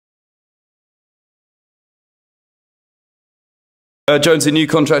Jonesy, new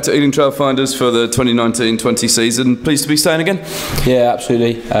contract at Ealing Trailfinders for the 2019-20 season. Pleased to be staying again? Yeah,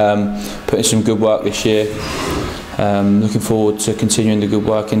 absolutely. Put in some good work this year. Looking forward to continuing the good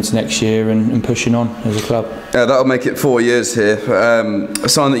work into next year and pushing on as a club. That'll make it 4 years here. A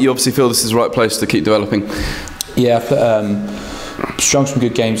sign that you obviously feel this is the right place to keep developing. Yeah, strung some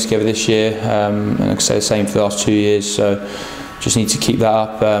good games together this year, and like I say, the same for the last 2 years. So just need to keep that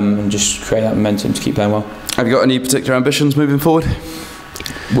up and just create that momentum to keep playing well. Have you got any particular ambitions moving forward?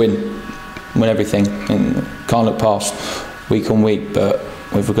 Win everything, and can't look past week on week, but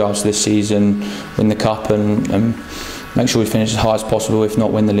with regards to this season, win the cup and make sure we finish as high as possible, if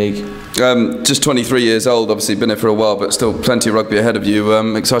not win the league. Just 23 years old, obviously been here for a while, but still plenty of rugby ahead of you.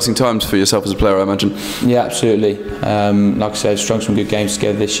 Exciting times for yourself as a player, I imagine. Yeah, absolutely. Like I said, strung some good games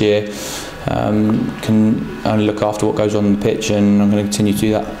together this year. Can only look after what goes on the pitch, and I'm going to continue to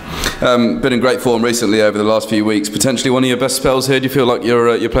do that. Been in great form recently over the last few weeks. Potentially one of your best spells here. Do you feel like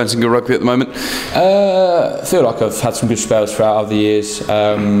you're playing some good rugby at the moment? I feel like I've had some good spells throughout the years.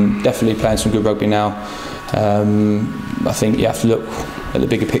 Definitely playing some good rugby now. I think you have to look at the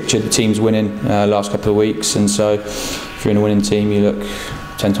bigger picture. The team's winning last couple of weeks, and so if you're in a winning team, you look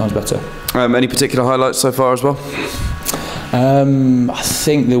 10 times better. Any particular highlights so far as well? I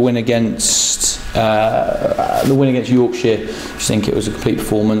think the win against Yorkshire, I just think it was a complete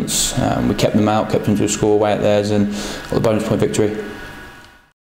performance. We kept them out, kept them to a score away at theirs, and got the bonus point victory.